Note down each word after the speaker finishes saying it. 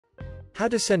How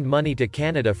to send money to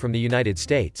Canada from the United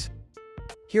States.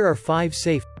 Here are 5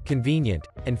 safe, convenient,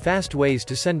 and fast ways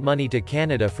to send money to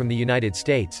Canada from the United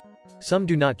States. Some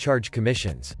do not charge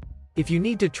commissions. If you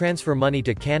need to transfer money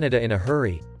to Canada in a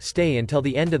hurry, stay until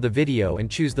the end of the video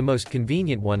and choose the most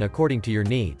convenient one according to your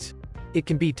needs. It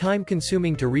can be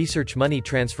time-consuming to research money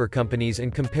transfer companies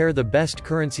and compare the best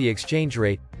currency exchange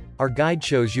rate. Our guide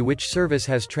shows you which service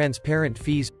has transparent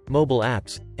fees, mobile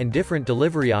apps, and different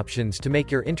delivery options to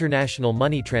make your international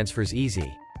money transfers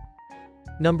easy.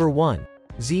 Number 1.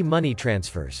 Z Money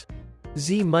Transfers.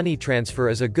 Z Money Transfer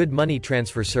is a good money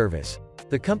transfer service.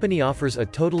 The company offers a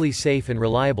totally safe and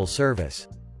reliable service.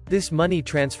 This money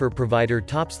transfer provider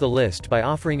tops the list by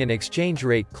offering an exchange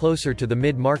rate closer to the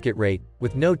mid-market rate,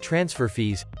 with no transfer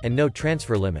fees, and no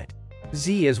transfer limit.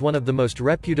 Z is one of the most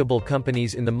reputable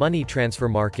companies in the money transfer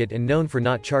market and known for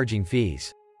not charging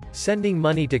fees. Sending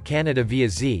money to Canada via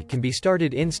Z can be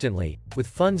started instantly, with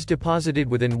funds deposited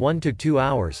within 1 to 2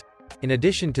 hours. In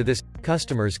addition to this,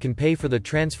 customers can pay for the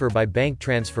transfer by bank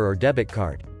transfer or debit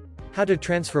card. How to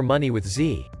transfer money with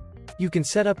Z. You can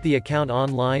set up the account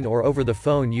online or over the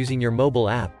phone using your mobile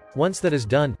app. Once that is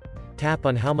done, tap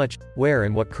on how much, where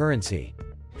and what currency.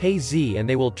 Pay Z and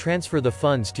they will transfer the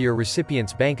funds to your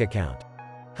recipient's bank account.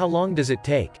 How long does it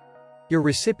take? Your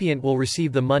recipient will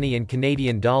receive the money in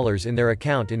Canadian dollars in their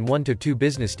account in 1 to 2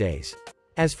 business days.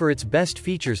 As for its best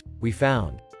features, we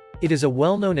found it is a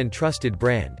well-known and trusted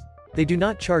brand. They do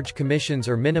not charge commissions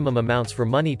or minimum amounts for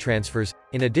money transfers,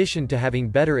 in addition to having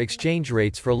better exchange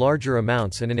rates for larger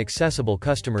amounts and an accessible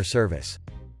customer service.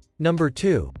 Number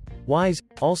 2. Wise,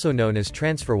 also known as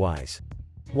TransferWise.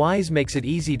 Wise makes it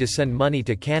easy to send money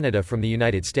to Canada from the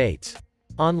United States.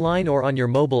 Online or on your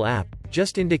mobile app,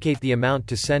 just indicate the amount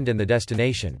to send and the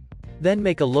destination. Then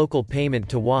make a local payment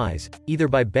to Wise, either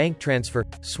by bank transfer,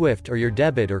 SWIFT or your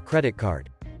debit or credit card.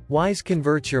 Wise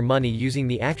converts your money using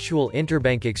the actual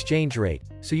interbank exchange rate,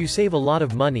 so you save a lot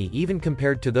of money even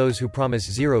compared to those who promise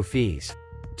zero fees.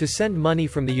 To send money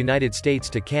from the United States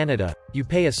to Canada, you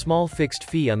pay a small fixed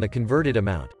fee on the converted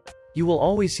amount. You will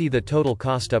always see the total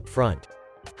cost up front.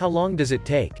 How long does it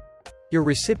take? Your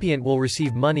recipient will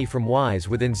receive money from Wise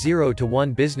within 0 to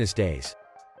 1 business days.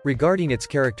 Regarding its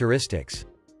characteristics.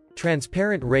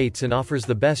 Transparent rates and offers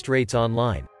the best rates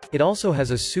online. It also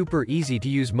has a super easy to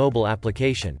use mobile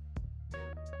application.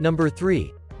 Number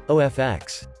 3.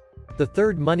 OFX. The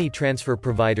third money transfer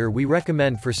provider we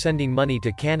recommend for sending money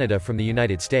to Canada from the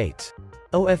United States.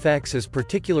 OFX is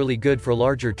particularly good for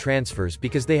larger transfers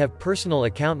because they have personal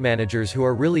account managers who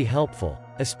are really helpful,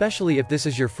 especially if this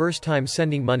is your first time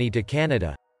sending money to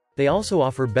Canada. They also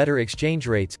offer better exchange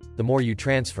rates, the more you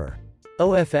transfer.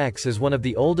 OFX is one of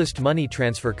the oldest money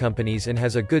transfer companies and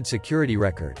has a good security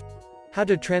record. How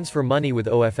to transfer money with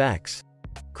OFX.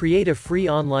 Create a free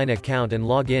online account and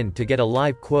log in to get a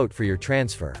live quote for your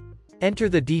transfer. Enter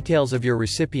the details of your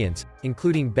recipients,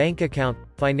 including bank account,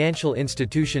 financial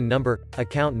institution number,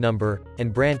 account number,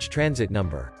 and branch transit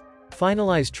number.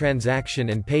 Finalize transaction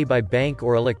and pay by bank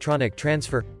or electronic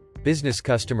transfer. Business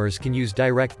customers can use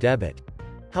direct debit.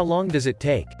 How long does it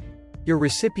take? Your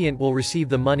recipient will receive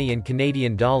the money in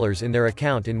Canadian dollars in their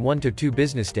account in 1 to 2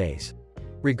 business days.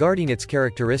 Regarding its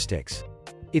characteristics.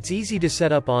 It's easy to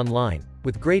set up online,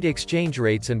 with great exchange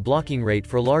rates and blocking rate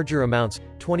for larger amounts,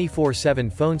 24/7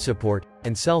 phone support,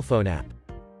 and cell phone app.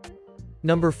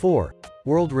 Number 4.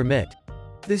 World Remit.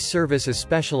 This service is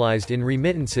specialized in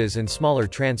remittances and smaller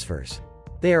transfers.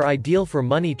 They are ideal for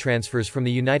money transfers from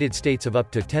the United States of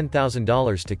up to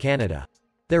 $10,000 to Canada.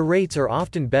 Their rates are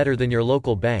often better than your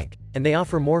local bank, and they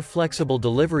offer more flexible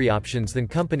delivery options than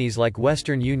companies like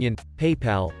Western Union,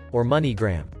 PayPal, or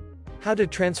MoneyGram. How to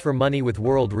transfer money with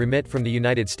World Remit from the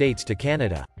United States to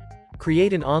Canada.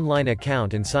 Create an online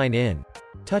account and sign in.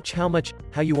 Touch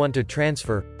how you want to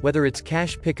transfer, whether it's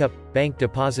cash pickup, bank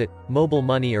deposit, mobile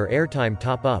money or airtime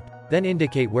top-up, then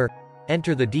indicate where.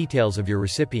 Enter the details of your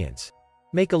recipients.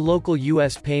 Make a local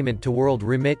US payment to World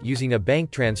Remit using a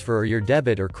bank transfer or your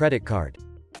debit or credit card.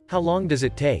 How long does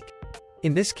it take?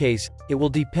 In this case, it will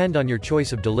depend on your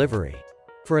choice of delivery.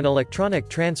 For an electronic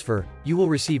transfer, you will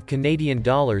receive Canadian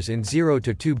dollars in 0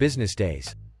 to 2 business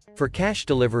days. For cash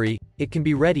delivery, it can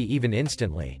be ready even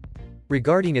instantly.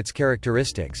 Regarding its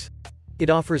characteristics. It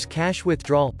offers cash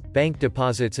withdrawal, bank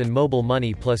deposits and mobile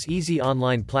money plus easy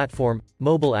online platform,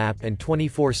 mobile app and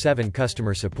 24/7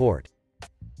 customer support.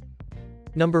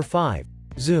 Number 5.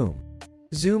 Xoom.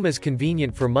 Xoom is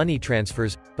convenient for money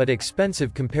transfers, but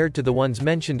expensive compared to the ones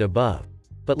mentioned above.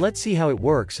 But let's see how it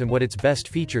works and what its best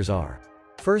features are.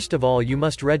 First of all, you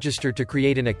must register to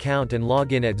create an account and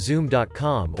log in at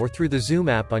xoom.com or through the Xoom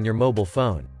app on your mobile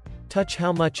phone. Touch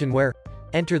how much and where.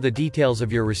 Enter the details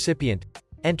of your recipient.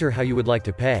 Enter how you would like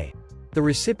to pay. The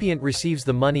recipient receives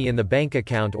the money in the bank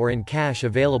account or in cash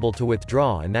available to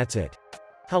withdraw, and that's it.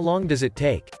 How long does it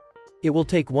take? It will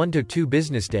take 1 to 2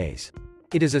 business days.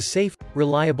 It is a safe,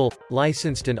 reliable,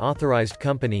 licensed and authorized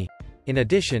company. In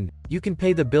addition, you can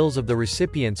pay the bills of the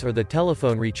recipients or the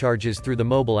telephone recharges through the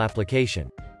mobile application.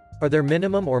 Are there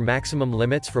minimum or maximum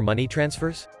limits for money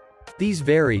transfers? These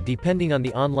vary depending on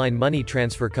the online money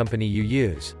transfer company you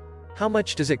use. How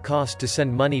much does it cost to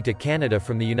send money to Canada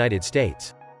from the United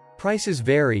States? Prices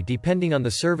vary depending on the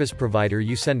service provider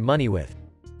you send money with.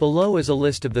 Below is a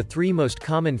list of the 3 most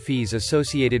common fees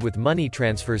associated with money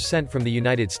transfers sent from the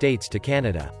United States to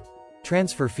Canada.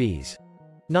 Transfer fees.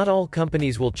 Not all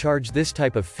companies will charge this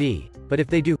type of fee, but if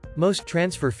they do, most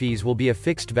transfer fees will be a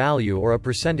fixed value or a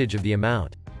percentage of the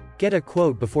amount. Get a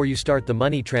quote before you start the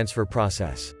money transfer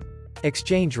process.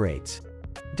 Exchange rates.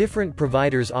 Different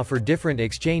providers offer different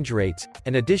exchange rates,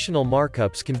 and additional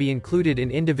markups can be included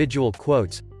in individual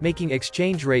quotes, making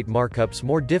exchange rate markups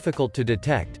more difficult to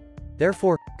detect.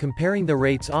 Therefore, comparing the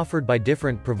rates offered by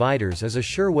different providers is a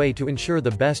sure way to ensure the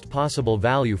best possible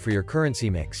value for your currency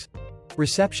mix.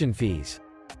 Reception fees.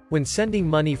 When sending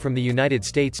money from the United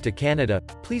States to Canada,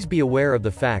 please be aware of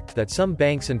the fact that some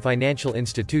banks and financial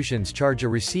institutions charge a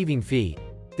receiving fee.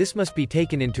 This must be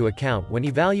taken into account when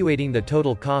evaluating the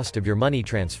total cost of your money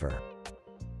transfer.